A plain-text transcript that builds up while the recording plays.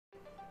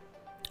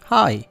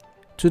Hi,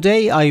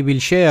 today I will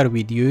share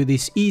with you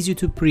this easy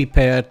to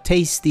prepare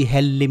tasty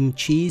Hellim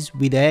cheese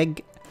with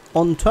egg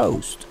on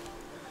toast.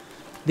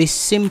 This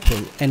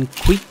simple and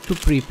quick to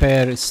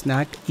prepare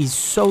snack is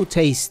so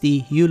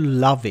tasty you'll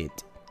love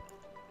it.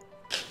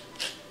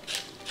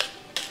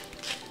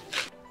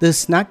 The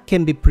snack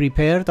can be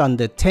prepared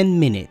under 10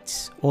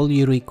 minutes. All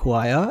you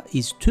require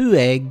is 2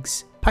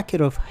 eggs,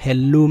 packet of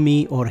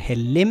Halloumi or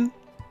Hellim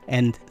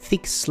and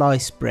thick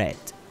sliced bread.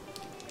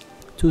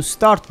 To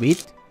start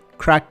with,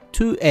 crack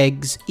 2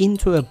 eggs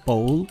into a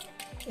bowl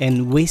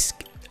and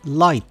whisk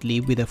lightly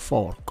with a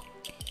fork.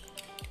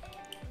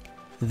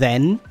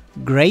 Then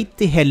grate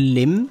the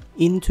Hellim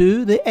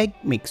into the egg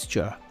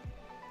mixture.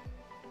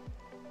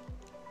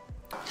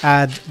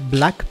 Add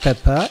black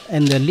pepper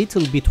and a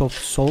little bit of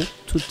salt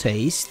to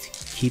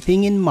taste,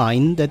 keeping in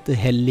mind that the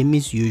Hellim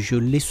is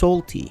usually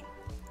salty.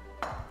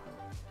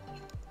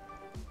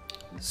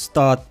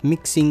 Start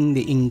mixing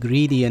the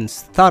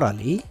ingredients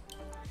thoroughly.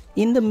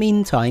 In the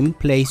meantime,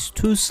 place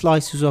 2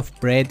 slices of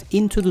bread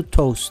into the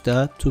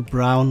toaster to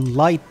brown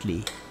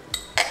lightly.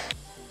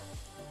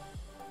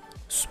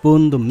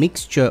 Spoon the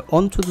mixture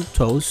onto the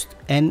toast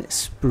and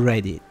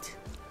spread it,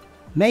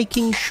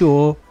 making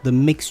sure the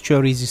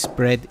mixture is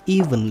spread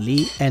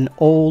evenly and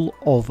all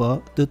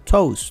over the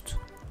toast.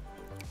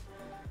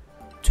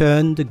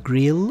 Turn the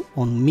grill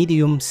on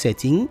medium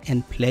setting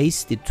and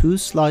place the 2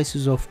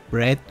 slices of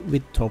bread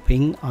with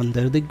topping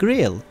under the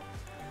grill.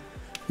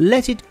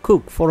 Let it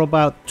cook for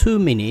about 2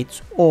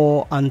 minutes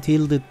or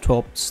until the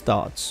top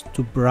starts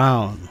to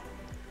brown.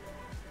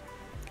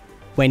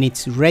 When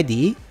it's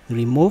ready,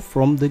 remove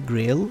from the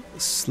grill,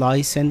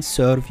 slice and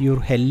serve your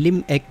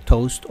Hellim egg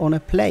toast on a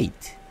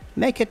plate.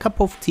 Make a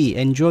cup of tea,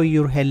 enjoy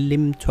your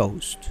Hellim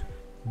toast.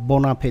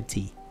 Bon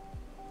appétit!